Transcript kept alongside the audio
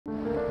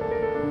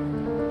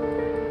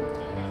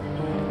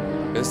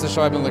This is a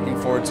show I've been looking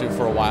forward to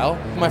for a while.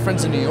 My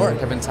friends in New York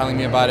have been telling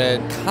me about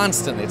it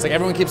constantly. It's like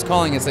everyone keeps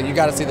calling. It's like, you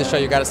gotta see the show,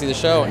 you gotta see the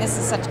show. This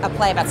is such a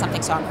play about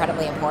something so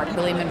incredibly important.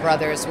 The Lehman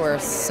Brothers were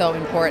so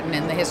important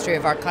in the history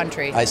of our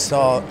country. I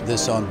saw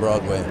this on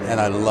Broadway and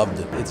I loved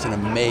it. It's an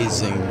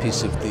amazing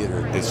piece of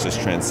theater. It's just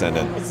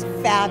transcendent. It's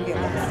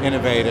fabulous.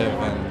 Innovative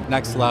and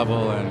next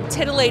level and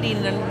titillating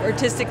and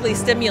artistically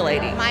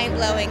stimulating.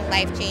 Mind-blowing,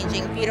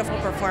 life-changing, beautiful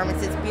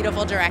performances,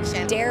 beautiful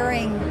direction.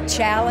 Daring,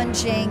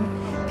 challenging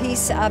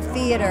piece of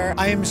theater.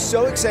 I am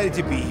so excited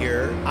to be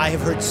here. I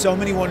have heard so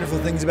many wonderful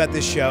things about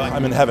this show.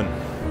 I'm in heaven.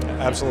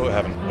 Absolute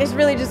heaven. It's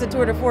really just a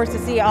tour de force to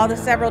see all the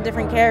several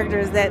different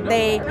characters that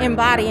they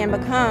embody and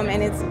become,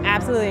 and it's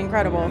absolutely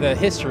incredible. The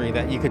history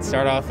that you could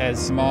start off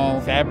as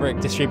small fabric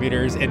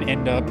distributors and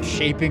end up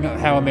shaping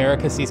how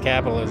America sees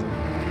capitalism.